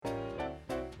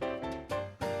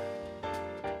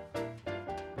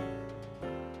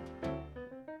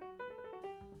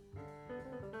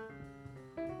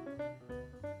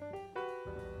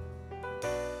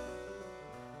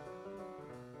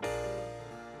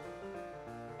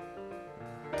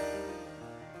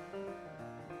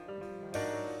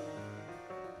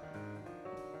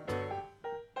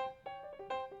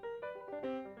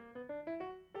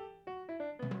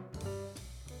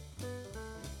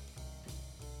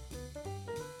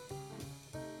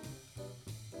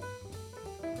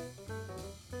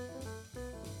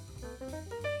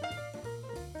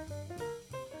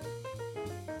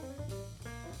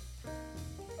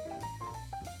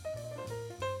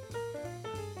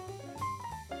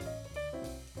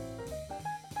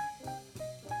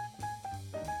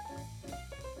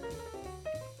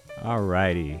All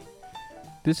righty.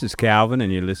 This is Calvin,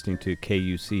 and you're listening to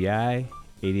KUCI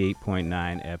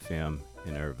 88.9 FM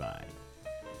in Irvine.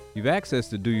 You've accessed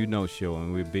the Do You Know show,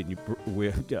 and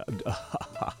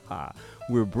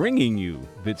we're bringing you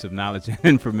bits of knowledge and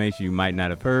information you might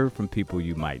not have heard from people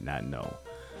you might not know.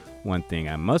 One thing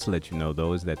I must let you know,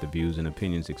 though, is that the views and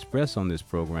opinions expressed on this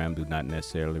program do not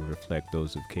necessarily reflect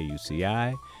those of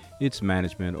KUCI, its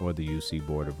management, or the UC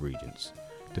Board of Regents.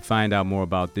 To find out more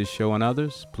about this show and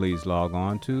others, please log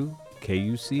on to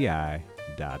kuci.org.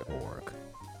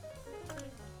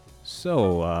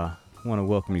 So, I want to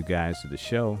welcome you guys to the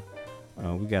show.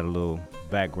 We got a little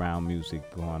background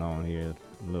music going on here,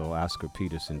 a little Oscar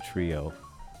Peterson trio.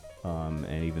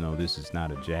 And even though this is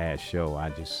not a jazz show, I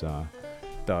just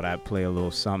thought I'd play a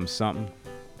little something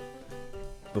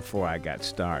before I got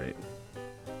started.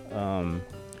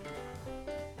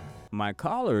 My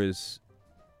caller is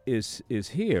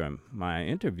here. My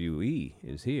interviewee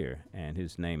is here, and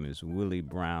his name is Willie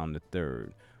Brown III.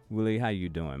 Willie, how you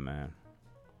doing, man?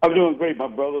 I'm doing great, my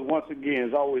brother. Once again,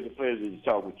 it's always a pleasure to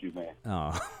talk with you, man.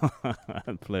 Oh,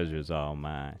 pleasure is all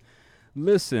mine.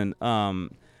 Listen, I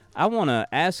want to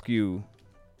ask you,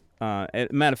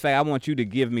 matter of fact, I want you to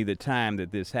give me the time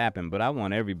that this happened, but I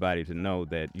want everybody to know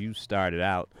that you started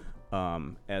out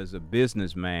as a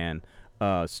businessman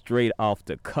straight off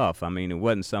the cuff. I mean, it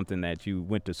wasn't something that you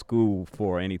went to school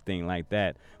for or anything like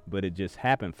that, but it just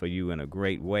happened for you in a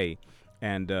great way.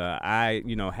 And I,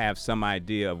 have some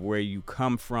idea of where you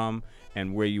come from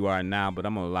and where you are now, but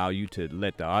I'm going to allow you to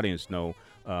let the audience know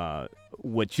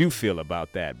what you feel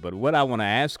about that. But what I want to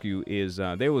ask you is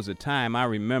there was a time I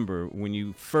remember when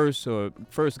you first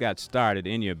got started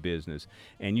in your business,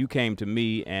 and you came to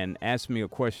me and asked me a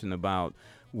question about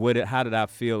how did I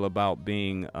feel about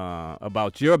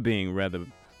your being rather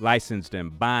licensed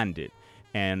and bonded.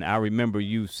 And I remember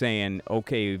you saying,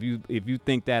 okay, if you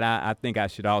think that, I think I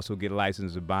should also get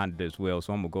licensed and bonded as well.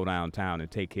 So I'm going to go downtown and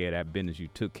take care of that business. You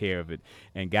took care of it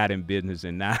and got in business,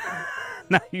 and now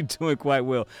you're doing quite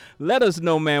well. Let us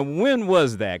know, man, when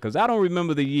was that? Because I don't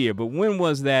remember the year, but when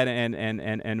was that,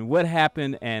 and what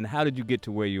happened, and how did you get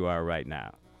to where you are right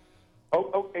now? Oh,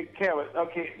 okay, Kevin.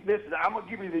 Okay, listen, I'm going to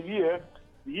give you the year.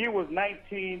 The year was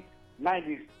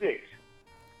 1996.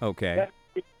 Okay.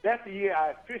 That's the year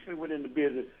I officially went into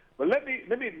business. But let me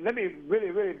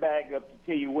really back up to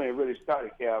tell you when it really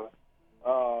started, Calvin.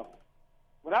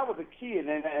 When I was a kid,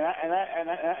 and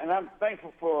I'm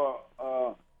thankful for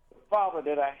the father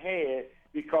that I had,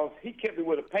 because he kept me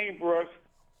with a paintbrush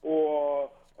or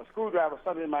a screwdriver,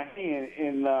 something in my hand,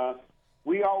 and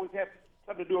we always had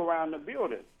something to do around the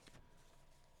building.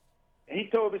 And he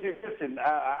told me, listen,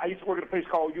 I used to work at a place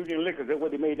called Union Liquors. That's where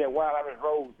they made that Wild Irish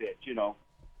Rose at,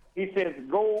 He says,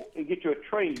 go and get you a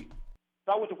trade.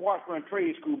 So I went to Washburn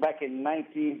Trade School back in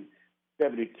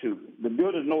 1972. The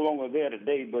building's no longer there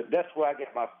today, but that's where I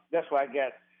got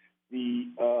the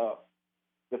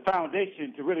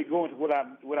foundation to really go into what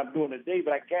I'm doing today.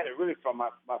 But I got it really from my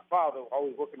father,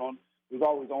 always was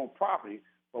always on property.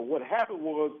 But what happened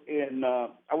was,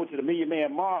 I went to the Million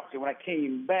Man March, and when I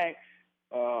came back,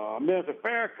 Minister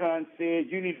Farrakhan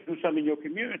said, you need to do something in your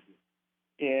community.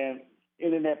 And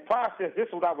in that process, this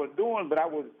is what I was doing, but I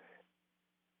was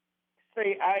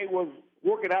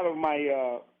working out of my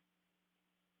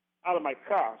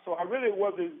car. So I really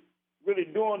wasn't really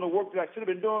doing the work that I should have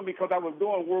been doing, because I was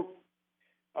doing work,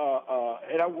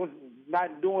 and I was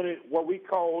not doing it what we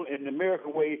call in the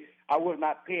American way. I was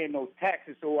not paying no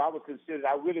taxes, so I was considered,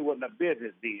 I really wasn't a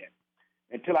business then.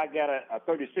 Until I got a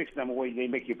 36 number where they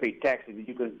make you pay taxes, and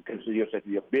you can consider yourself to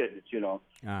be a business,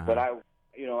 Uh-huh. But I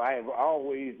have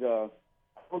always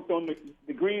worked on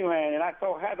the Green Line, and I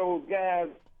saw how those guys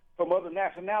from other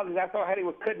nationalities, I saw how they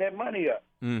were cutting that money up.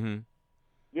 Mm-hmm.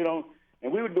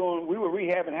 And we were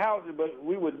rehabbing houses, but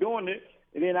we were doing it.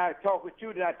 And then I talked with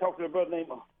you. Then I talked to a brother named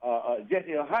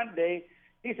Jesse Hyundai.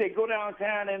 He said, go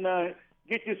downtown and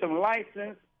get you some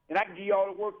license, and I can give you all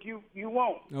the work you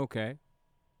want. Okay.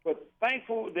 But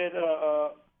thankful that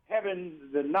having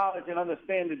the knowledge and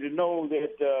understanding to know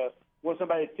that when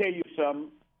somebody tell you something,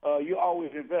 you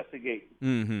always investigate.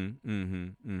 Mm-hmm.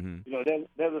 You know,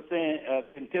 there's a saying,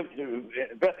 contempt to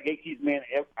investigate keeps men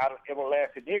out of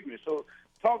everlasting ignorance. So,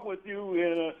 talking with you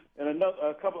and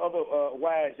a couple other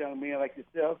wise young men like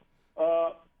yourself,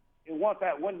 and once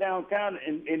I went downtown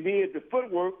and did the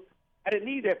footwork, I didn't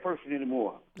need that person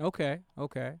anymore. Okay.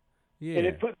 Yeah. And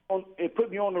it put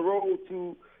me on the road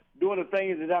to doing the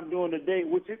things that I'm doing today,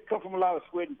 which it come from a lot of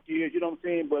sweat and tears. You know what I'm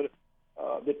saying? But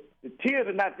the tears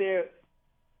are not there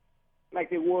like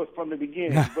they was from the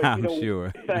beginning. But I'm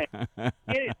sure. it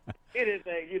is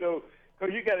you know,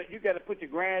 because you gotta put your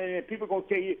grind in. People gonna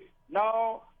tell you,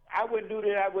 no, I wouldn't do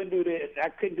that. I wouldn't do that. I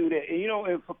couldn't do that. And you know,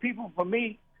 and for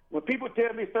me, when people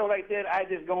tell me stuff like that, I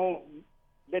just gonna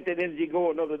let that energy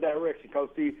go another direction. Because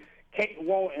see, can't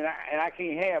want and I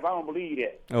can't have. I don't believe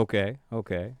that. Okay.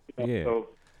 You know, Yeah.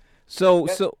 So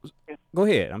go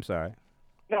ahead. I'm sorry.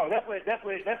 No, that's what it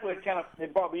kind of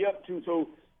it brought me up to. So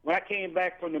when I came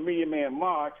back from the Million Man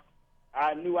March,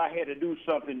 I knew I had to do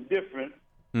something different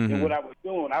than what I was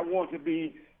doing. I wanted to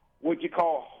be what you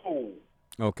call whole.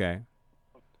 Okay.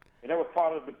 And that was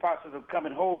part of the process of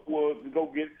coming whole was to go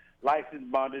get license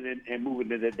bonded and moving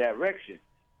in that direction.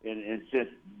 And since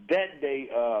that day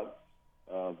of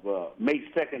May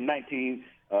 2nd,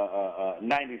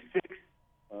 1996,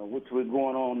 which was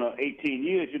going on 18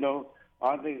 years, you know,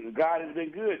 I think God has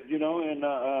been good, you know, and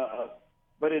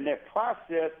but in that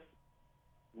process,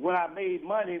 when I made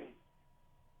money,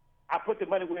 I put the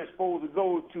money where it's supposed to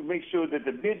go to make sure that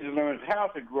the business learns how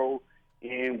to grow,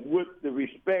 and with the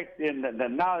respect and the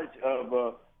knowledge of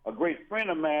a great friend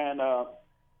of mine,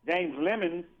 James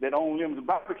Lemon, that owned Lemons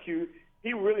Barbecue.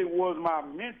 He really was my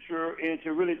mentor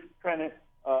into really trying to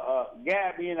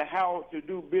guide me in how to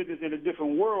do business in a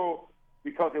different world,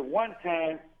 because at one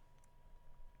time,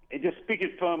 and just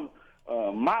speaking from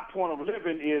my point of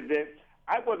living, is that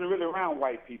I wasn't really around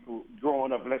white people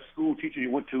growing up. Like school teacher,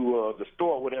 you went to the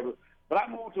store or whatever. But I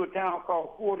moved to a town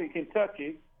called Ford in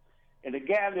Kentucky, and the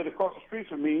guy lived across the street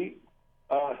from me.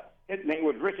 His name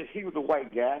was Richard. He was a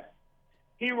white guy.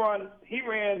 He ran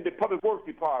the public works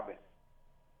department.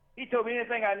 He told me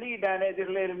anything I need down there, just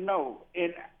let him know.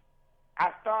 And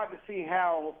I started to see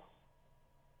how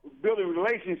building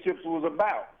relationships was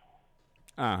about.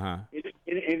 Uh-huh.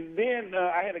 And then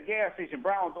I had a gas station,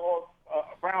 Browns Oil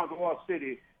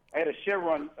City. I had a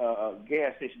Chevron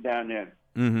gas station down there.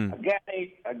 Mm-hmm.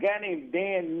 A guy named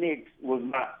Dan Nix was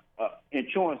my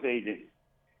insurance agent.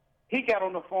 He got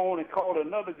on the phone and called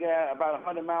another guy about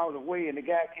 100 miles away, and the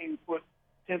guy came and put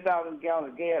 10,000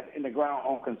 gallons of gas in the ground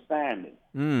on consignment.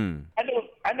 Mm. I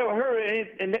never heard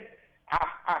it, and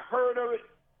I heard of it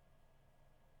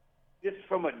just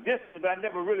from a distance, but I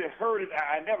never really heard it.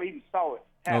 I never even saw it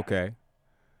happen. Okay.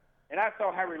 And I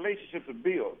saw how relationships are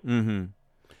built. Mm-hmm.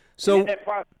 So in that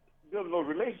process of building those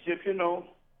relationships, you know.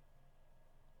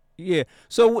 Yeah.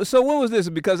 So what was this?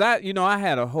 Because I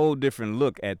had a whole different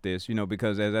look at this,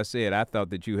 because as I said, I thought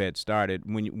that you had started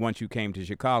once you came to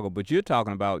Chicago, but you're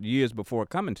talking about years before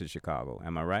coming to Chicago.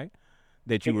 Am I right?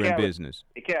 That you were in business.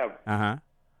 Hey, Calvin. Uh-huh.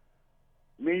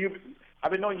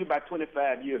 I've been knowing you about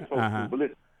 25 years, folks. Uh-huh. But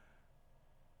listen,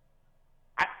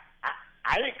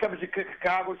 I didn't come to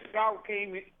Chicago. Chicago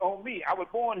came on me. I was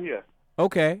born here.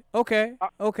 Okay.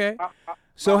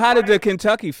 So how did the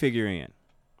Kentucky figure in?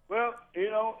 Well,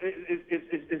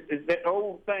 it's that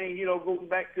old thing, goes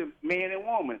back to man and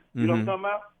woman. You know what I'm talking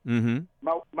about? Mm-hmm.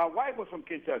 My wife was from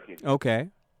Kentucky. Okay.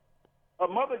 Her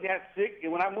mother got sick,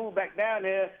 and when I moved back down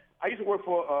there, I used to work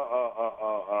for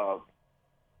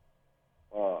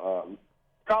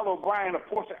Carl O'Brien, a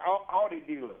Porsche Audi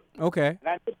dealer. Okay.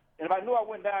 And if I knew I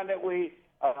went down that way,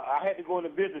 I had to go into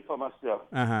business for myself.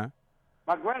 Uh-huh.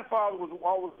 My grandfather was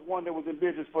always one that was in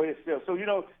business for himself. So,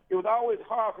 it was always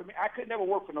hard for me. I could never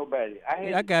work for nobody.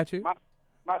 I got you.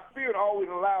 My spirit always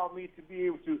allowed me to be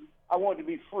able to, I wanted to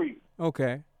be free.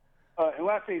 Okay. And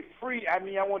when I say free, I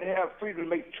mean I want to have freedom to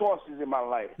make choices in my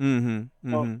life.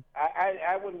 Mm-hmm. Mm-hmm.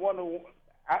 I wouldn't want to,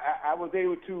 I was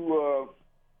able to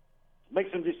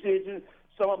make some decisions.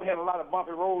 Some of them had a lot of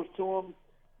bumpy roads to them.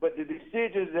 But the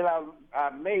decisions that I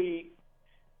made,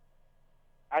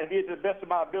 I did the best of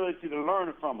my ability to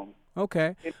learn from them.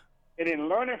 Okay. And in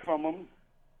learning from them,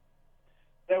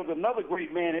 there was another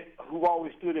great man who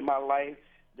always stood in my life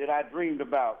that I dreamed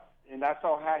about, and I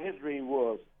saw how his dream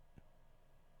was.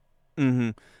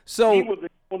 Mm-hmm. So he was the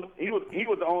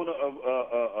owner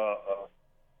of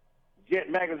Jet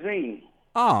Magazine.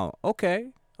 Oh, okay.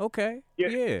 Yeah.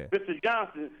 Mr.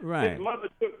 Johnson. Right. His mother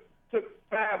took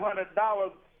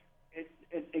 $500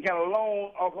 and got a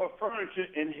loan off her furniture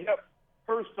and helped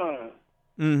her son.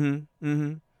 Mm-hmm.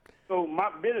 Mm-hmm. So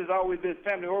my business has always been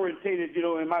family orientated, you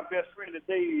know, and my best friend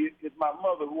today is my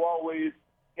mother, who always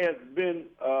has been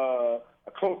a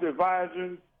close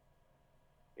advisor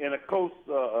and a close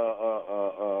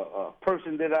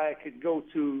person that I could go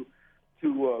to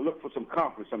look for some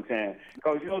comfort sometimes.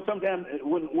 Because, you know, sometimes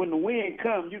when the wind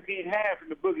comes, you can't hide from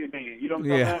the boogeyman. You know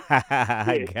what I'm talking about?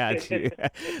 I got you.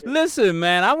 Listen,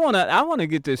 man, I wanna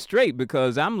get this straight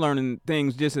because I'm learning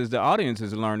things just as the audience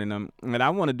is learning them, and I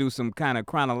want to do some kind of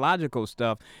chronological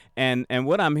stuff. And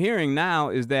what I'm hearing now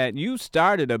is that you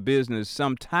started a business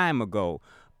some time ago.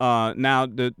 Now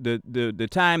the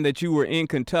time that you were in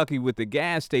Kentucky with the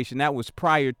gas station, that was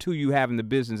prior to you having the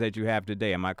business that you have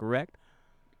today. Am I correct?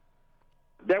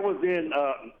 That was in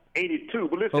 82.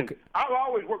 But listen, Okay. I've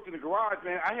always worked in the garage,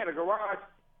 man. I had a garage.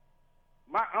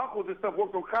 My uncles and stuff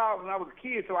worked on cars when I was a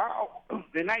kid. So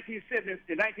in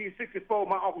 1964,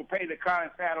 my uncle painted a car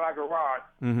inside of our garage.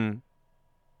 Mm-hmm.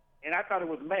 And I thought it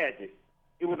was magic.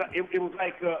 It was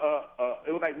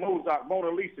like Mozart, Mona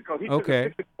Lisa, because he took a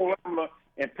 64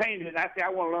 and painted it. And I said, I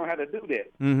want to learn how to do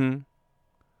that. Mm-hmm.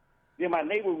 Then my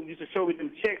neighbor used to show me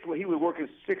them checks where he was working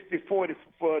 60-40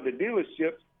 for the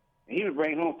dealerships. And he was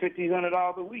bringing home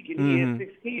 $1,500 a week, and he had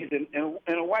 6 kids and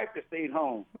a wife that stayed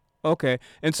home. Okay.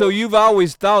 And so you've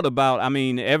always thought about, I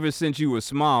mean, ever since you were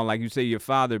small, like you say, your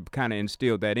father kind of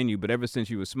instilled that in you, but ever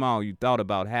since you were small, you thought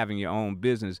about having your own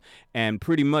business. And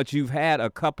pretty much you've had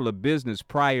a couple of business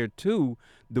prior to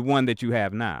the one that you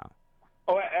have now.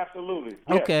 Oh, absolutely.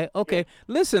 Yes. Okay.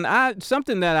 Listen,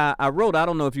 something that I wrote, I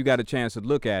don't know if you got a chance to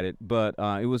look at it, but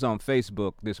it was on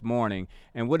Facebook this morning.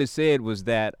 And what it said was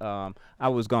that I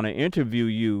was going to interview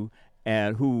you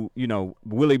and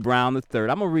Willie Brown III. I'm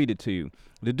going to read it to you.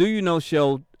 The Do You Know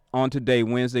show on today,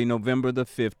 Wednesday, November the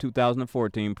 5th,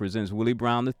 2014, presents Willie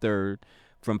Brown III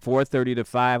from 4:30 to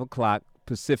 5 o'clock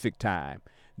Pacific time.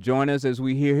 Join us as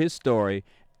we hear his story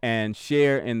and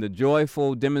share in the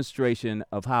joyful demonstration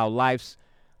of how life's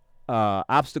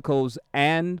obstacles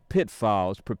and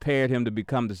pitfalls prepared him to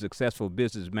become the successful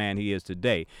businessman he is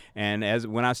today. And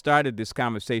when I started this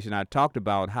conversation, I talked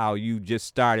about how you just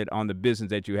started on the business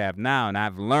that you have now. And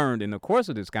I've learned in the course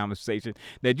of this conversation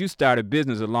that you started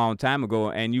business a long time ago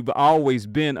and you've always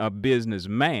been a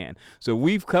businessman. So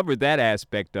we've covered that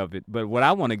aspect of it. But what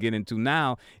I want to get into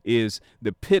now is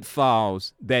the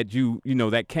pitfalls that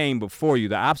that came before you,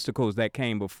 the obstacles that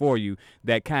came before you,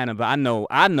 that kind of, I know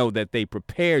that they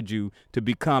prepared you to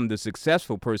become the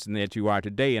successful person that you are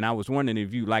today. And I was wondering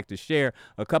if you'd like to share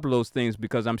a couple of those things,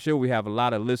 because I'm sure we have a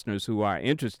lot of listeners who are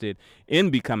interested in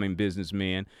becoming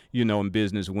businessmen, and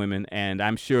businesswomen. And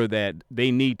I'm sure that they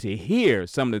need to hear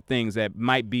some of the things that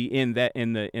might be in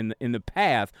the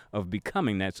path of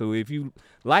becoming that. So if you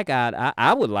like,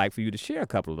 I would like for you to share a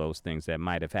couple of those things that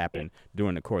might have happened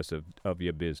during the course of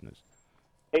your business.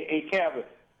 Hey, Calvin,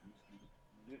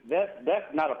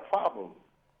 that's not a problem.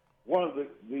 One of the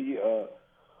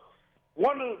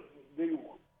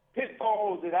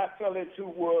pitfalls that I fell into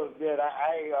was that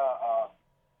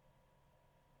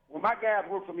when my guys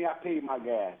worked for me, I paid my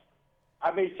guys.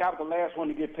 I made sure I was the last one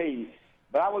to get paid.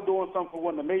 But I was doing something for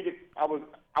one of the major. I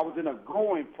was in a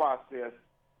growing process,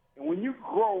 and when you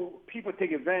grow, people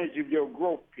take advantage of your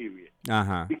growth period.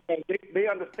 Uh-huh. Because they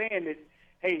understand that,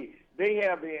 hey, they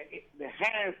have the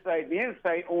hindsight, the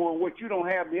insight on what you don't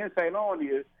have the insight on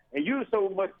is. And you'd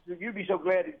be so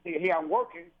glad to say, hey, I'm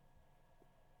working.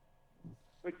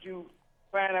 But you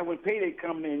find out when payday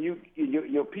comes in,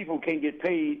 your people can't get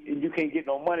paid and you can't get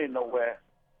no money nowhere.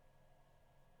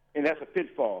 And that's a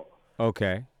pitfall.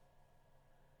 Okay.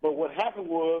 But what happened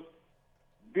was,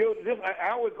 I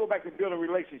always go back to building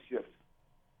relationships.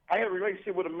 I had a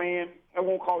relationship with a man, I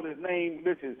won't call his name.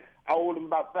 Listen, I owed him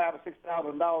about $5,000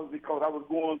 or $6,000 because I was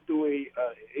going through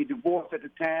a divorce at the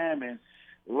time, and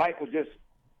life was just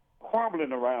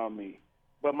crumbling around me.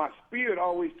 But my spirit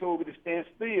always told me to stand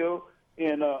still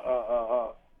and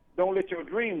don't let your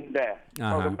dream die.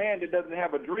 Because a man that doesn't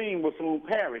have a dream will soon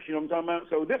perish. You know what I'm talking about?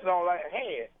 So this is all I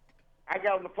had. I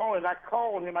got on the phone and I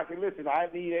called him. I said, listen, I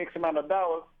need X amount of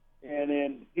dollars. And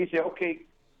then he said, okay.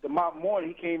 Tomorrow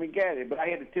morning he came and got it. But I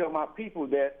had to tell my people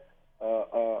that,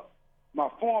 my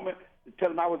foreman, to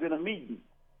tell him I was in a meeting.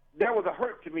 That was a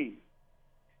hurt to me.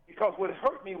 Because what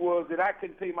hurt me was that I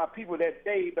couldn't pay my people that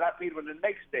day, but I paid them the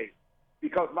next day.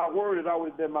 Because my word has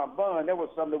always been my bond. That was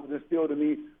something that was instilled in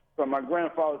me from my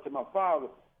grandfather to my father.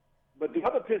 But the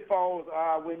other pitfalls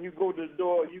are when you go to the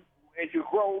door, as you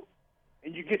grow,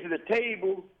 and you get to the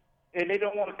table, and they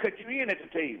don't want to cut you in at the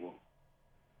table.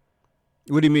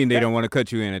 What do you mean they don't want to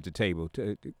cut you in at the table?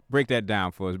 Break that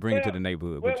down for us. Bring it to the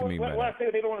neighborhood. What you mean by that? What I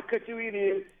say they don't want to cut you in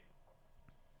is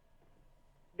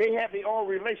they have their own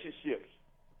relationships.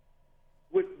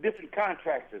 with different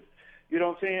contractors. You know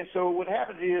what I'm saying? So what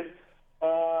happens is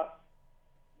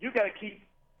you got to keep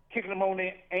kicking them on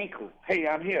their ankle. Hey,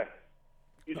 I'm here.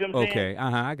 You see what I'm saying? Okay.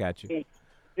 I got you.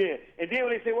 Yeah. And then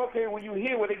when they say, well, okay, when you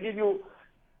hear what they give you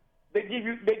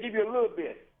a little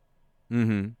bit.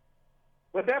 Mm-hmm.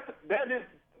 But that is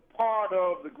part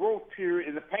of the growth period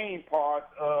and the pain part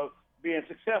of being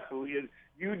successful. Is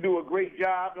you do a great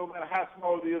job, no matter how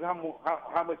small it is,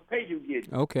 how much pay you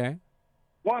get. Okay.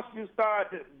 Once you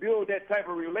start to build that type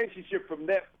of relationship from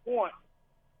that point,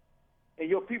 and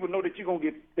your people know that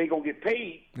they're gonna get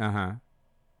paid.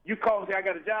 You call and say, I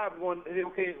got a job. Going,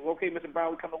 okay, Mr.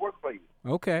 Brown, we come to work for you.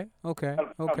 Okay. You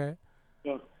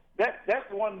know, that's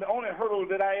the only hurdle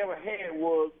that I ever had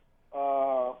was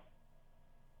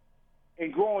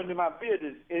in growing in my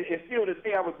business. And still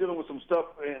today, I was dealing with some stuff,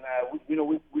 and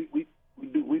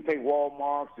we pay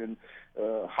Walmarts and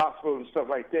hospitals and stuff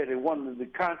like that. And one of the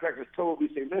contractors told me,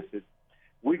 say, listen,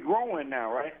 we're growing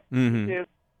now, right? Mm-hmm. He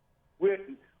said,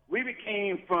 we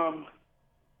became from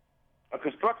a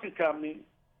construction company,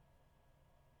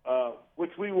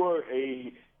 which we were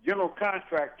a general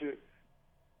contractor,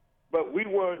 but we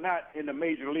were not in the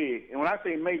major league. And when I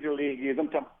say major league, I'm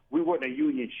talking we weren't a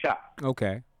union shop.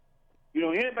 Okay. You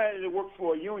know, anybody that works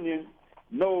for a union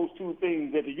knows two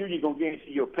things: that the union gonna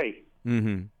guarantee your pay,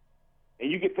 Mm-hmm.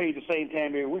 and you get paid the same time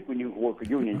every week when you work a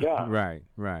union job. Right.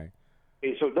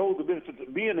 And so those are benefits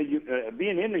of being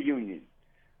in the union.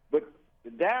 But the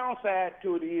downside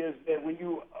to it is that when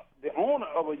you, the owner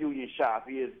of a union shop,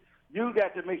 is you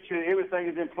got to make sure everything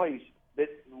is in place. That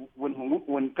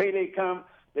when payday comes,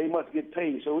 they must get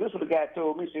paid. So this is what the guy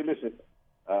told me. He said, listen,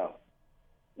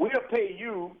 we'll pay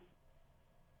you,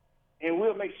 and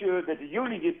we'll make sure that the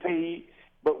union gets paid,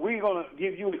 but we're going to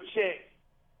give you a check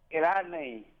in our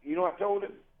name. You know what I told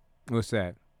him? What's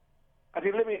that? I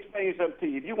said, let me explain something to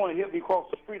you. If you want to help me cross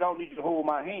the street, I don't need you to hold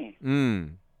my hand.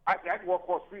 I can walk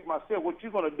across the street myself. What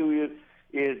you're going to do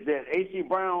is that A.C.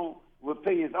 Brown will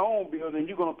pay his own bills, and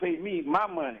you're going to pay me my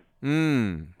money.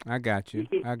 I got you.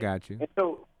 And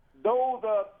so those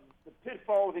are the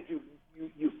pitfalls that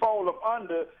you fall up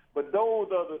under, but those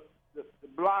are the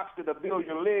blocks that build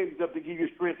your legs up to give you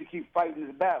strength to keep fighting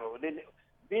this battle. And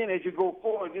then as you go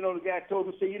forward, you know, the guy told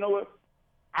me, say, you know what?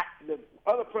 The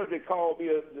other president called me,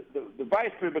 the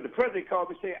vice president, but the president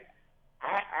called me and said,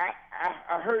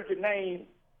 I heard your name,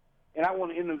 and I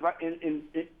want to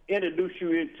introduce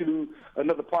you into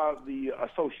another part of the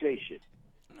association.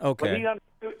 Okay.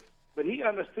 But he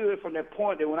understood from that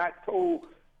point that when I told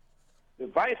the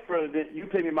vice president, you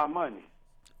pay me my money.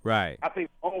 Right. I pay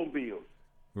my own bills.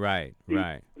 Right. See,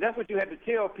 that's what you have to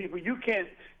tell people. You can't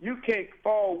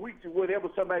fall weak to whatever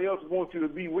somebody else wants you to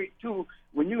be weak to.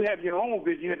 When you have your own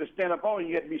vision, you have to stand up on it.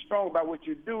 You have to be strong about what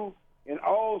you do, and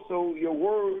also your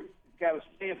word got to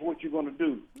stand for what you're going to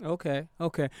do. Okay.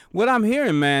 What I'm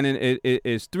hearing, man,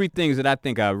 is three things that I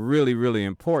think are really, really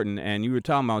important. And you were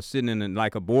talking about sitting in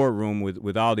like a boardroom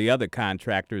with all the other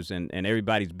contractors and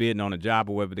everybody's bidding on a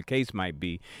job or whatever the case might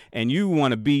be. And you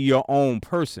want to be your own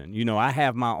person. You know, I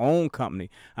have my own company.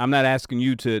 I'm not asking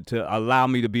you to allow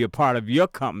me to be a part of your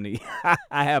company.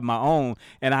 I have my own,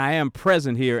 and I am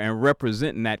present here and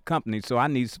representing that company. So I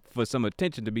need for some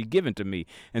attention to be given to me.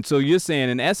 And so you're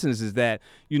saying, in essence, is that,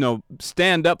 you know,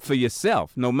 stand up for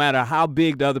yourself. No matter how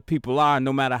big the other people are,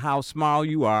 no matter how small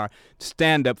you are,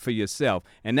 stand up for yourself.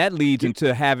 And that leads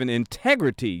into having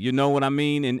integrity. You know what I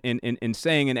mean? In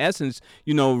saying, in essence,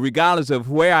 you know, regardless of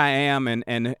where I am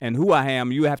and who I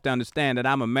am, you have to understand that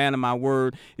I'm a man of my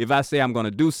word. If I say I'm going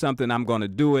to do something, I'm going to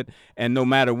do it. And no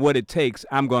matter what it takes,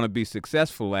 I'm going to be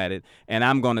successful at it. And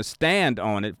I'm going to stand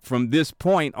on it from this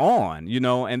point on, you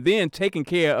know, and then taking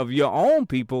care of your own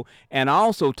people and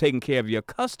also taking care of your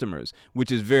customers,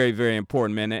 which is very, very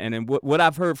important, man. And what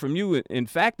I've heard from you, in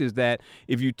fact, is that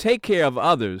if you take care of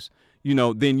others, you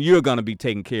know, then you're going to be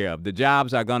taken care of. The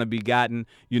jobs are going to be gotten,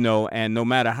 you know, and no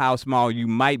matter how small you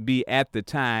might be at the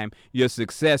time, your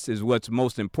success is what's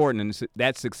most important. And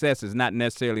that success is not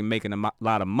necessarily making a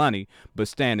lot of money, but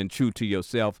standing true to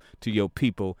yourself, to your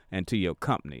people, and to your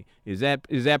company. Is that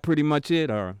pretty much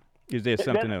it, or is there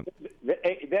something else?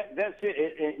 That's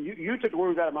it. And you took the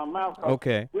words out of my mouth.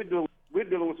 Okay. We're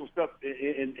dealing with some stuff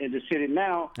in the city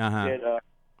now that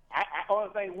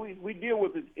only thing we deal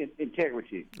with is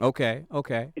integrity. Okay.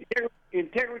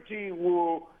 Integrity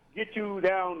will get you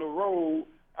down the road.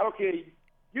 I don't care.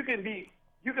 You can be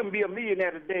a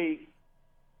millionaire today,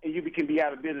 and you can be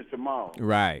out of business tomorrow.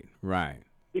 Right.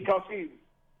 Because see,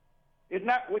 it's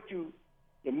not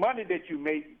the money that you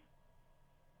make.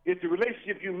 It's the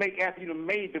relationship you make after you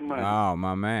made the money. Oh,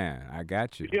 my man. I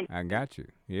got you.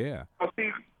 Yeah.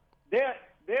 See, there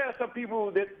are some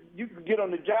people that you can get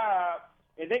on the job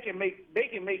and they can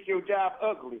make your job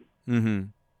ugly. Mm-hmm.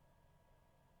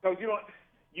 So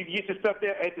you get your stuff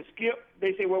there at the skip.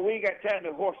 They say, well, we ain't got time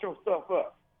to horse your stuff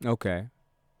up. Okay.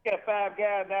 You got 5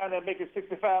 guys down there making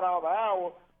 $65 an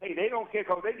hour. Hey, they don't care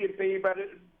because they get paid by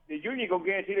the union gonna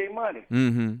guarantee their money.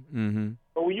 Mm-hmm. Mm-hmm.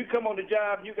 But when you come on the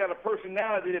job, you got a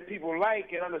personality that people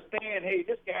like and understand. Hey,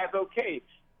 this guy's okay.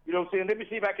 You know what I'm saying? Let me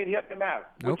see if I can help him out.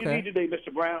 What you need today,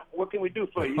 Mr. Brown? What can we do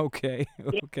for you? Okay.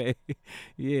 Okay.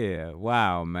 Yeah.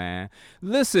 Wow, man.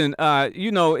 Listen,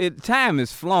 time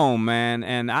has flown, man,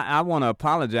 and I want to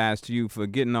apologize to you for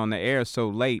getting on the air so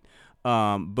late.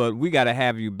 But we got to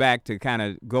have you back to kind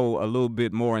of go a little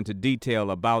bit more into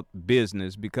detail about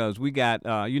business because we got,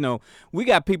 we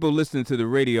got people listening to the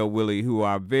radio, Willie, who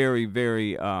are very,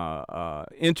 very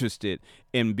interested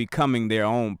in becoming their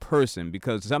own person,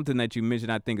 because something that you mentioned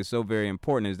I think is so very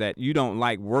important is that you don't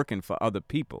like working for other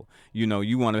people.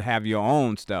 You want to have your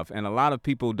own stuff, and a lot of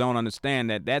people don't understand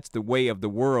that that's the way of the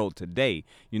world today.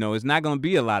 It's not going to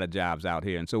be a lot of jobs out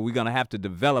here, and so we're going to have to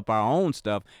develop our own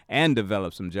stuff and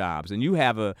develop some jobs. And you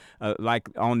have a like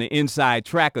on the inside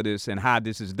track of this and how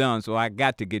this is done, so I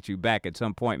got to get you back at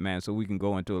some point, man, so we can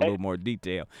go into a little more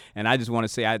detail. And I just want to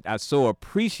say I so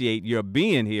appreciate your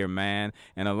being here, man,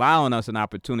 and allowing us an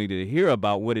opportunity to hear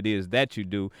about what it is that you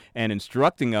do and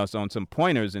instructing us on some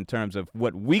pointers in terms of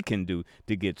what we can do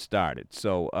to get started.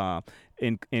 So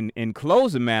in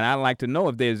closing, man, I'd like to know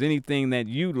if there's anything that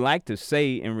you'd like to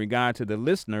say in regard to the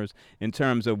listeners in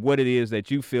terms of what it is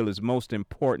that you feel is most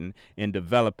important in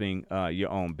developing your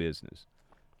own business.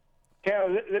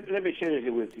 Carol, let me share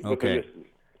this with you. Okay. With the listeners.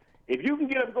 If you can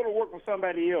get up and go to work for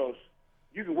somebody else,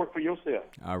 you can work for yourself.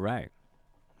 All right.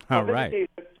 All right.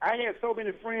 I had so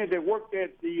many friends that worked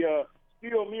at the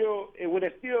steel mill, and when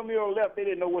the steel mill left, they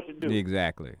didn't know what to do.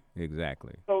 Exactly.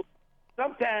 So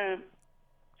sometimes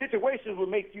situations will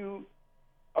make you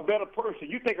a better person.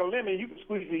 You take a lemon, you can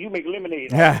squeeze it, you make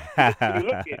lemonade. You look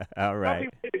at it. All right.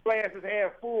 Some people say the glass is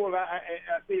half full. I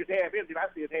say it's half empty. I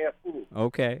say it's half full.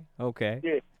 Okay.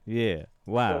 Yeah.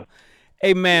 Wow.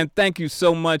 Hey, man, thank you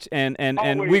so much, and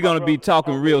we're going to be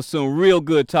talking real soon. Real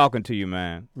good talking to you,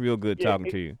 man. Real good talking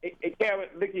to you. Hey, Kevin,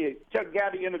 look here. Chuck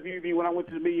Gotti interviewed me when I went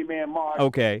to the Million Man March.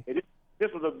 Okay.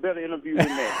 This was a better interview than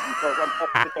that because I'm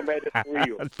talking to somebody that's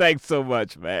real. Thanks so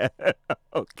much, man.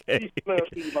 Okay. Peace, love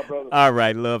to you, my brother. All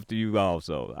right, love to you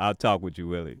also. I'll talk with you,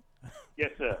 Willie.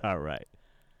 Yes, sir. All right.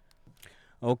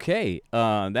 Okay,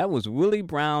 that was Willie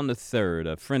Brown III,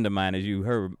 a friend of mine. As you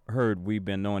heard, we've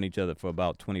been knowing each other for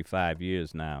about 25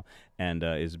 years now, and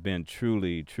it's been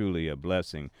truly, truly a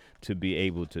blessing to be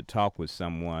able to talk with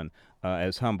someone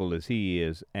as humble as he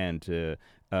is, and to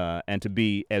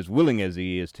be as willing as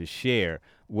he is to share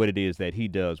what it is that he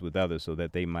does with others, so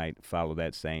that they might follow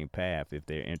that same path if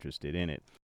they're interested in it.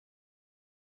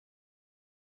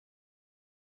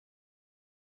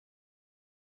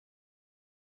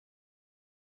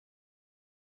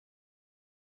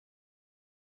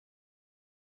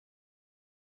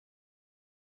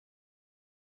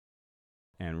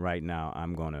 And right now,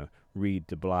 I'm going to read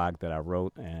the blog that I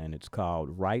wrote, and it's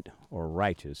called Right or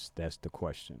Righteous? That's the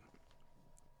question.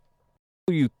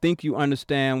 Do you think you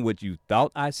understand what you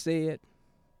thought I said?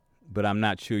 But I'm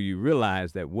not sure you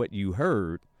realize that what you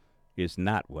heard is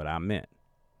not what I meant.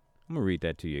 I'm going to read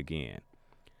that to you again.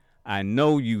 I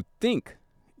know you think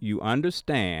you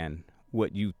understand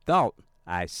what you thought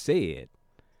I said,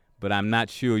 but I'm not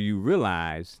sure you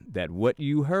realize that what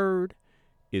you heard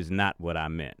is not what I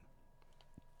meant.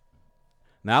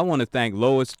 Now, I want to thank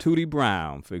Lois Tootie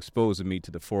Brown for exposing me to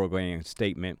the foregoing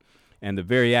statement, and the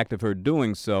very act of her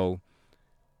doing so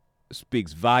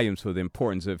speaks volumes for the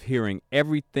importance of hearing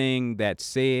everything that's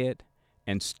said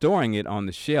and storing it on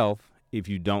the shelf if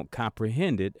you don't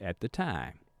comprehend it at the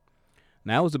time.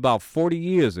 Now, it was about 40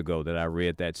 years ago that I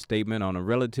read that statement on a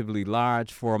relatively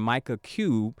large Formica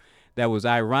cube that was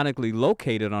ironically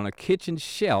located on a kitchen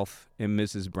shelf in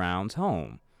Mrs. Brown's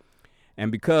home. And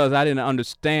because I didn't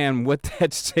understand what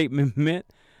that statement meant,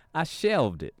 I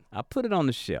shelved it. I put it on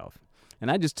the shelf. And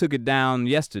I just took it down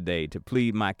yesterday to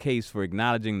plead my case for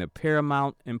acknowledging the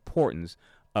paramount importance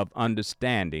of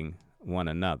understanding one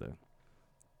another.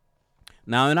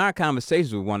 Now, in our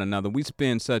conversations with one another, we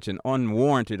spend such an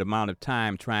unwarranted amount of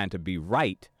time trying to be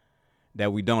right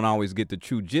that we don't always get the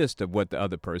true gist of what the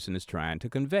other person is trying to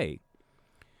convey.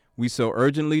 We so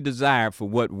urgently desire for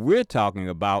what we're talking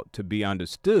about to be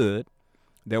understood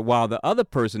that while the other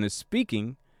person is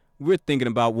speaking, we're thinking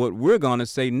about what we're going to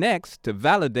say next to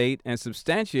validate and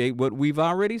substantiate what we've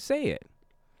already said.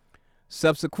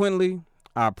 Subsequently,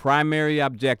 our primary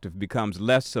objective becomes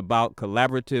less about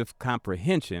collaborative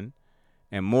comprehension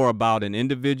and more about an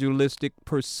individualistic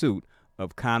pursuit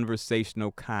of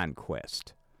conversational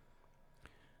conquest.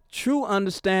 True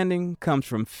understanding comes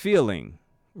from feeling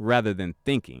rather than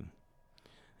thinking.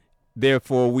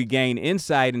 Therefore, we gain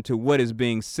insight into what is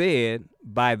being said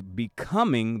by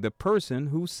becoming the person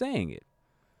who's saying it.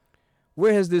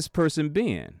 Where has this person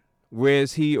been? Where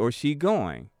is he or she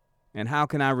going? And how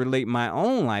can I relate my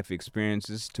own life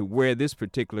experiences to where this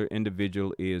particular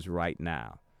individual is right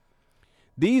now?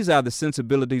 These are the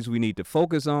sensibilities we need to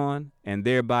focus on, and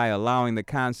thereby allowing the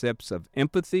concepts of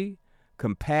empathy,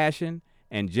 compassion,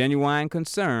 and genuine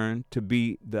concern to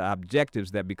be the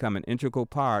objectives that become an integral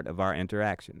part of our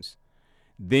interactions.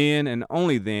 Then and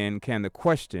only then can the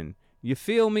question, "You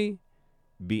feel me?"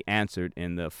 be answered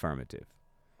in the affirmative.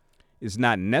 It's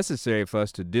not necessary for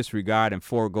us to disregard and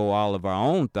forego all of our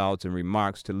own thoughts and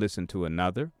remarks to listen to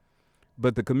another,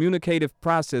 but the communicative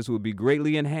process would be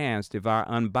greatly enhanced if our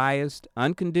unbiased,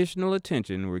 unconditional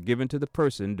attention were given to the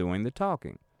person doing the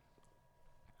talking.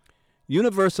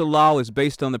 Universal law is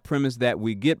based on the premise that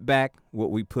we get back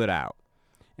what we put out,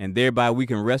 and thereby we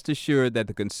can rest assured that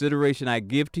the consideration I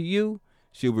give to you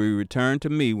shall be returned to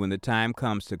me when the time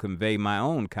comes to convey my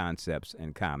own concepts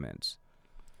and comments.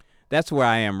 That's where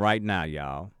I am right now,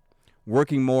 y'all,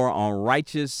 working more on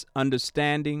righteous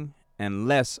understanding and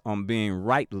less on being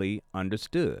rightly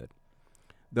understood.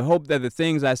 The hope that the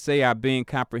things I say are being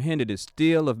comprehended is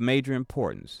still of major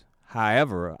importance.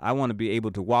 However, I want to be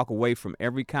able to walk away from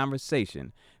every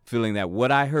conversation feeling that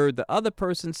what I heard the other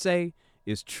person say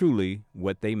is truly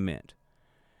what they meant.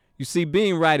 You see,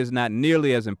 being right is not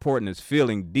nearly as important as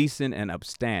feeling decent and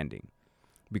upstanding,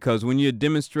 because when you're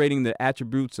demonstrating the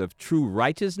attributes of true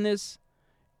righteousness,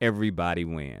 everybody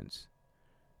wins.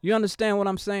 You understand what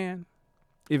I'm saying?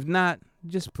 If not,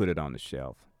 just put it on the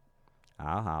shelf.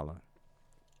 I'll holler.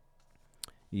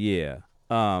 Yeah.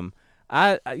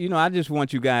 I just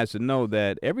want you guys to know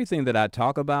that everything that I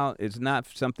talk about is not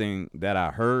something that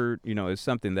I heard. It's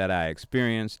something that I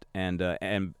experienced, and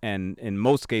in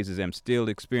most cases, I'm still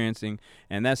experiencing.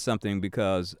 And that's something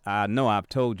because I know I've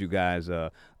told you guys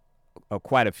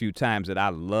quite a few times that I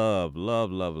love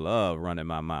running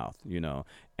my mouth.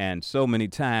 And so many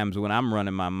times when I'm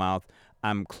running my mouth,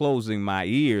 I'm closing my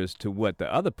ears to what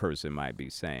the other person might be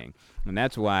saying. And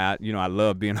that's why I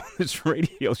love being on this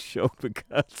radio show,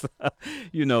 because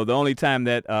the only time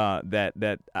that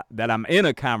I'm in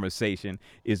a conversation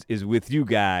is with you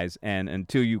guys, and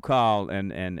until you call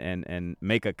and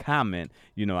make a comment,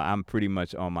 I'm pretty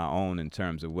much on my own in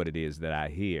terms of what it is that I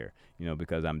hear,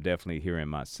 because I'm definitely hearing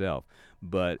myself.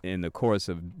 But in the course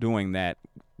of doing that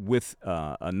with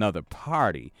another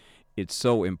party, it's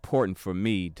so important for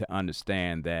me to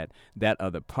understand that that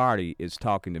other party is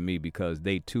talking to me because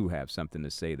they too have something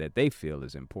to say that they feel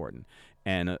is important.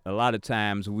 And a lot of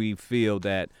times we feel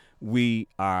that we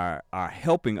are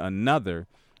helping another,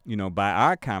 by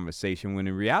our conversation, when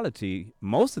in reality,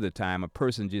 most of the time, a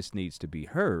person just needs to be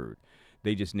heard.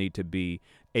 They just need to be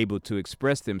able to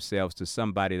express themselves to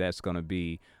somebody that's going to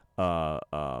be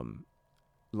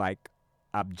like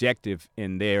objective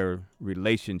in their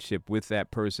relationship with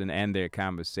that person and their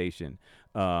conversation.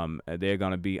 They're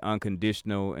going to be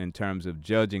unconditional in terms of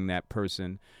judging that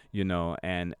person,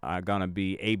 and are going to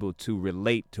be able to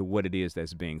relate to what it is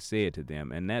that's being said to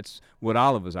them. And that's what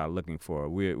all of us are looking for.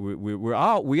 We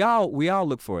all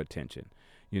look for attention.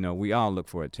 We all look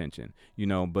for attention,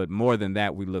 but more than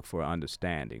that, we look for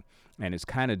understanding. And it's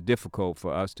kind of difficult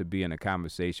for us to be in a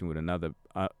conversation with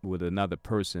another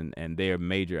person, and their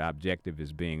major objective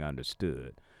is being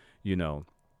understood, And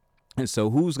so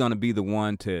who's going to be the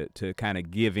one to kind of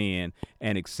give in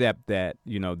and accept that,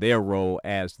 their role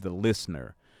as the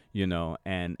listener,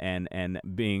 and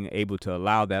being able to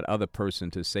allow that other person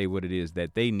to say what it is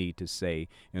that they need to say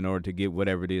in order to get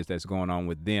whatever it is that's going on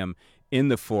with them in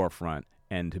the forefront,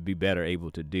 and to be better able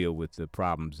to deal with the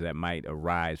problems that might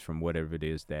arise from whatever it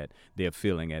is that they're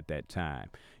feeling at that time.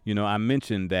 I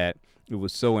mentioned that it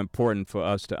was so important for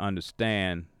us to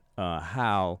understand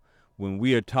how when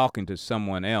we are talking to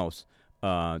someone else,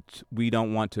 we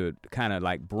don't want to kind of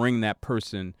like bring that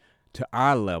person to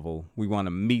our level. We want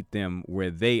to meet them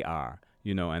where they are.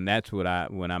 And that's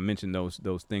what when I mentioned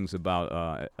those things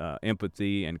about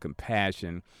empathy and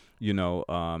compassion,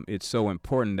 it's so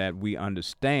important that we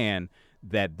understand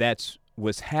that that's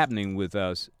what's happening with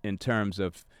us in terms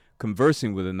of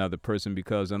conversing with another person,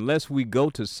 because unless we go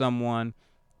to someone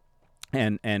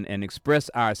and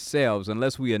express ourselves,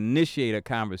 unless we initiate a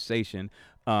conversation,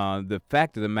 the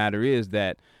fact of the matter is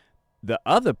that the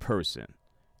other person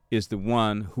is the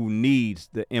one who needs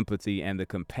the empathy and the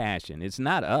compassion. It's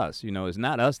not us, it's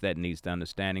not us that needs the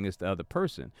understanding, it's the other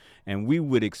person. And we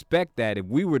would expect that if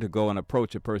we were to go and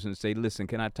approach a person and say, listen,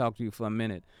 can I talk to you for a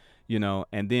minute?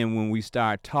 And then when we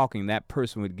start talking, that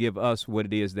person would give us what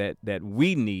it is that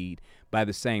we need. By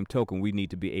the same token, we need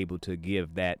to be able to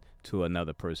give that to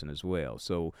another person as well.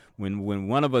 So when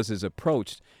one of us is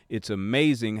approached, it's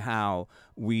amazing how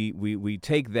we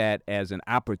take that as an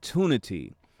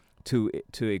opportunity to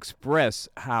express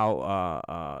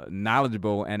how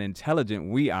knowledgeable and intelligent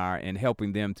we are in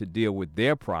helping them to deal with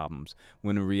their problems.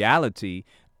 When in reality,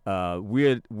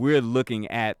 we're looking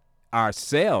at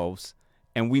ourselves,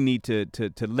 and we need to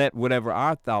let whatever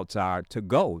our thoughts are to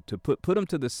go, to put them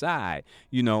to the side,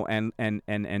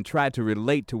 and try to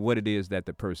relate to what it is that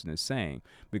the person is saying.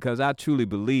 Because I truly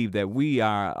believe that we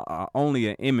are only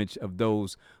an image of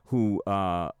those who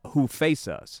face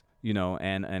us.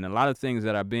 And a lot of things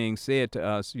that are being said to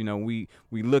us, we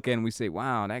look at and we say,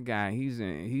 wow, that guy, he's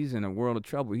in a world of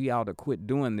trouble. He ought to quit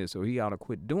doing this, or he ought to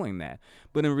quit doing that.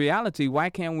 But in reality, why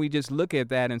can't we just look at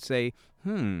that and say,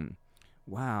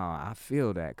 wow, I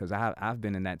feel that, because I've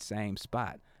been in that same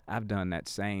spot. I've done that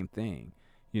same thing,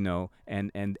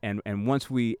 and once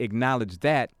we acknowledge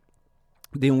that,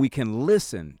 then we can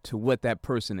listen to what that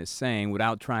person is saying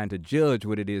without trying to judge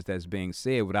what it is that's being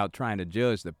said, without trying to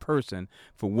judge the person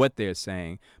for what they're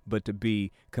saying, but to be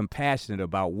compassionate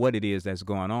about what it is that's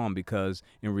going on. Because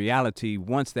in reality,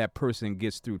 once that person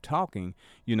gets through talking,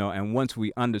 and once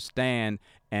we understand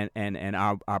and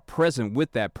are present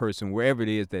with that person wherever it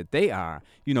is that they are,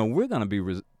 we're going to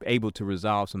be able to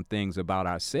resolve some things about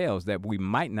ourselves that we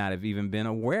might not have even been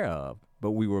aware of,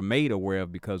 but we were made aware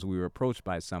of because we were approached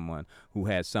by someone who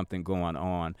had something going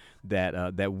on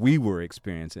that we were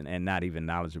experiencing and not even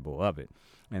knowledgeable of it.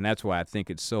 And that's why I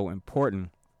think it's so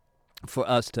important for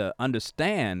us to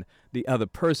understand the other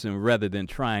person rather than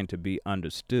trying to be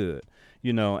understood.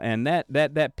 And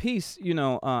that piece,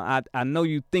 I know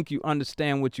you think you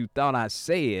understand what you thought I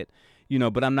said,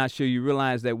 but I'm not sure you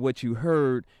realize that what you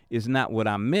heard is not what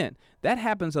I meant. That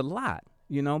happens a lot.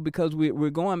 Because we're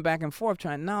going back and forth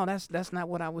trying, no, that's not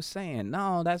what I was saying.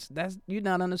 No, that's you're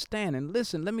not understanding.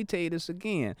 Listen, let me tell you this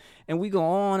again. And we go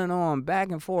on and on, back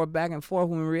and forth,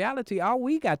 when in reality, all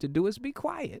we got to do is be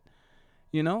quiet,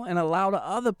 and allow the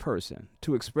other person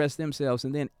to express themselves,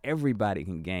 and then everybody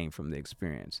can gain from the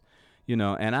experience.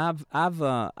 And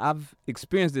I've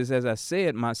experienced this, as I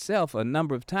said, myself a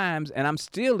number of times, and I'm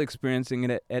still experiencing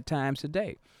it at times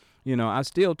today. I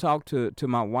still talk to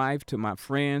my wife, to my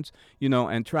friends,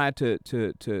 and try to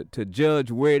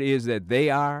judge where it is that they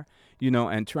are,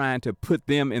 and trying to put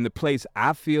them in the place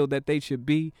I feel that they should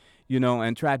be,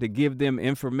 and try to give them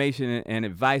information and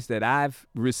advice that I've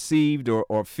received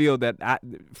or feel that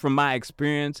from my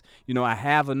experience, I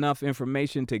have enough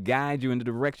information to guide you in the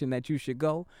direction that you should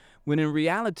go. When in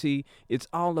reality, it's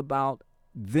all about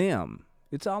them.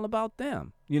 It's all about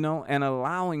them, and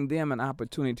allowing them an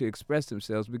opportunity to express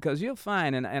themselves. Because you'll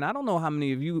find, and I don't know how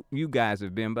many of you guys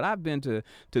have been, but I've been to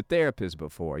therapists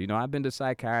before. I've been to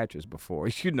psychiatrists before,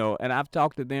 and I've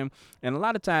talked to them. And a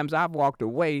lot of times I've walked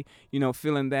away,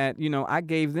 feeling that, I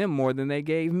gave them more than they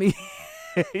gave me.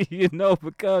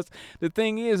 Because the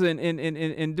thing is,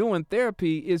 in doing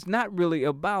therapy, it's not really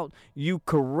about you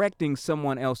correcting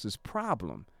someone else's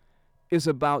problem. It's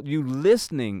about you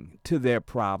listening to their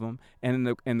problem,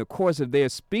 and in the course of their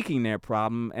speaking their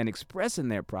problem and expressing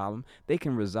their problem, they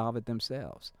can resolve it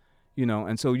themselves.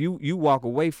 And so you walk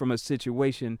away from a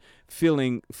situation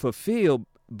feeling fulfilled,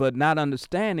 but not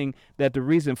understanding that the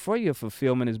reason for your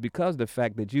fulfillment is because of the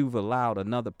fact that you've allowed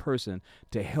another person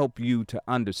to help you to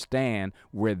understand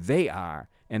where they are,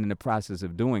 and in the process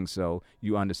of doing so,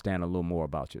 you understand a little more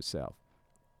about yourself.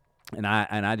 And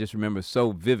I just remember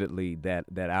so vividly that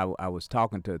I was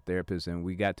talking to a therapist, and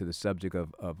we got to the subject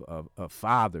of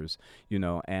fathers,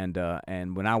 and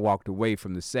when I walked away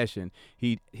from the session,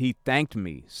 he thanked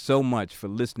me so much for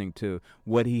listening to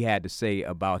what he had to say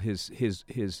about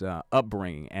his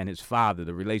upbringing and his father,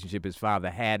 the relationship his father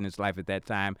had in his life at that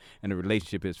time, and the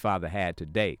relationship his father had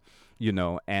today.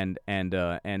 And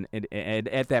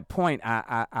at that point,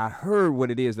 I heard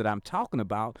what it is that I'm talking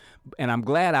about, and I'm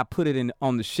glad I put it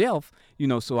on the shelf,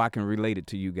 so I can relate it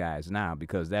to you guys now,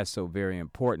 because that's so very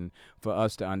important for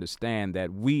us to understand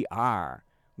that we are,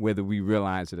 whether we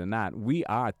realize it or not, we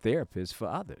are therapists for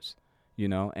others,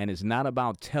 and it's not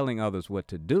about telling others what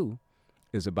to do.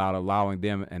 It's about allowing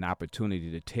them an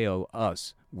opportunity to tell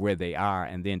us where they are,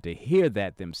 and then to hear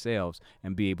that themselves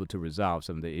and be able to resolve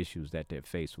some of the issues that they're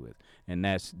faced with. And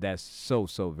that's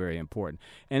so very important.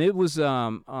 And it was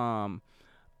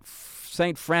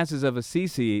Saint Francis of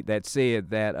Assisi that said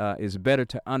that it's better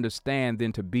to understand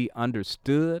than to be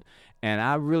understood. And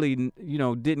I really,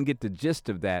 didn't get the gist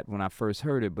of that when I first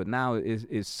heard it, but now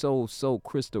it's so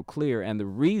crystal clear. And the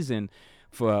reason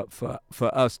for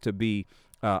us to be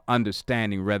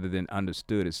understanding rather than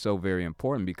understood is so very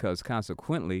important, because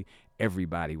consequently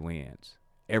everybody wins.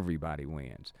 Everybody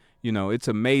wins. It's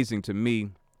amazing to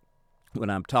me when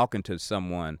I'm talking to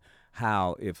someone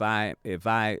how if I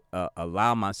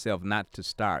allow myself not to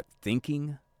start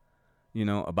thinking,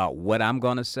 about what I'm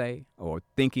going to say, or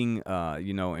thinking,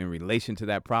 in relation to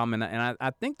that problem. And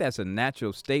I think that's a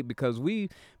natural state, because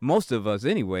most of us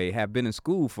anyway, have been in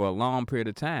school for a long period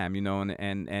of time,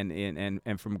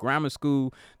 and from grammar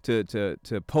school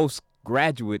to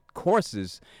postgraduate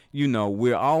courses,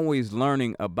 we're always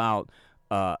learning about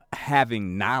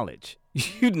having knowledge,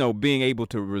 being able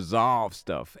to resolve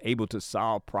stuff, able to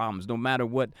solve problems, no matter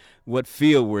what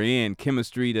field we're in,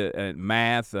 chemistry to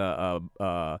math,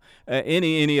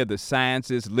 any of the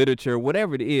sciences, literature,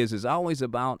 whatever it is always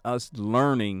about us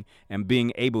learning and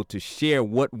being able to share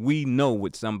what we know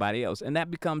with somebody else. And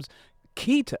that becomes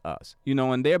key to us,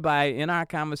 and thereby in our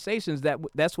conversations,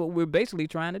 that's what we're basically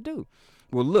trying to do.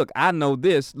 Well, look, I know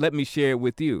this, let me share it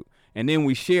with you. And then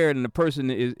we share it, and the person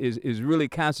is really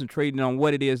concentrating on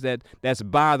what it is that's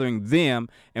bothering them,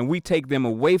 and we take them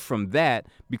away from that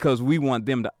because we want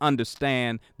them to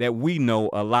understand that we know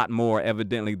a lot more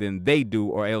evidently than they do,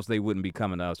 or else they wouldn't be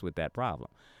coming to us with that problem.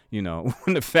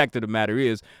 When the fact of the matter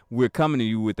is, we're coming to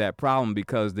you with that problem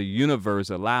because the universe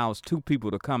allows two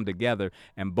people to come together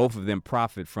and both of them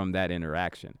profit from that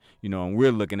interaction. And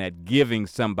we're looking at giving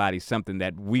somebody something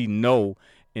that we know,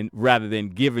 and rather than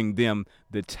giving them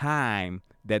the time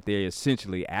that they're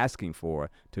essentially asking for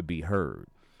to be heard.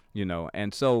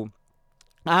 And so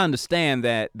I understand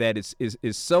that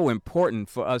it's so important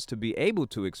for us to be able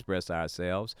to express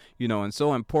ourselves, and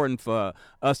so important for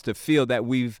us to feel that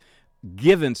we've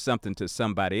given something to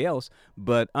somebody else,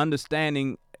 but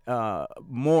understanding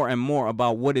more and more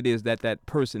about what it is that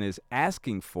person is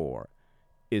asking for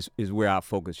is where our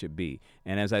focus should be.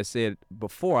 And as I said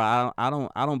before, I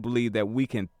don't believe that we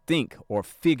can think or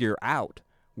figure out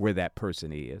where that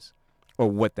person is or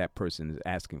what that person is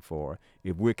asking for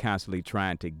if we're constantly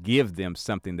trying to give them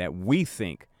something that we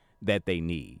think that they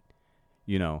need,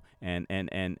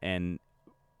 and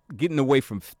getting away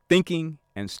from thinking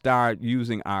and start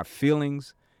using our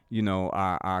feelings,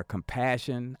 our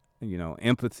compassion,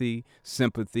 empathy,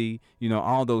 sympathy,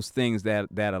 all those things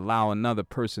that allow another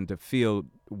person to feel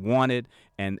wanted,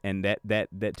 and that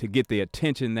to get the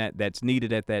attention that's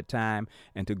needed at that time,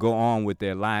 and to go on with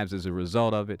their lives as a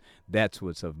result of it. That's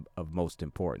what's of most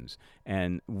importance.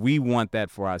 And we want that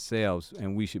for ourselves,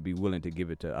 and we should be willing to give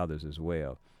it to others as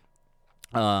well.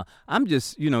 I'm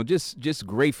just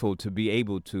grateful to be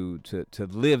able to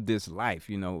live this life.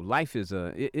 Life is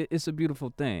it's a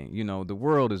beautiful thing. The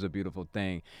world is a beautiful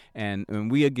thing,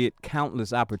 and we get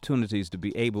countless opportunities to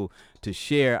be able to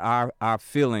share our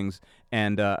feelings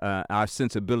and our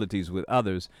sensibilities with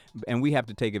others, and we have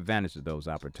to take advantage of those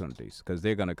opportunities, because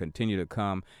they're going to continue to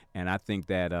come, and I think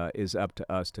that it's up to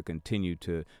us to continue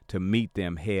to meet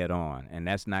them head on, and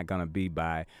that's not going to be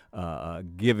by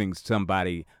giving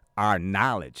somebody our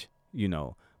knowledge,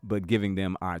 but giving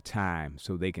them our time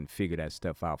so they can figure that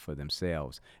stuff out for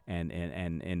themselves. And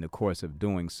in the course of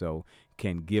doing so,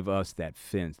 can give us that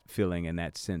feeling and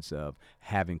that sense of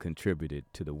having contributed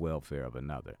to the welfare of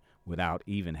another without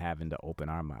even having to open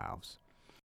our mouths.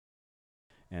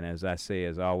 And as I say,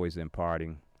 as always in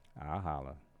parting, I'll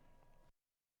holler.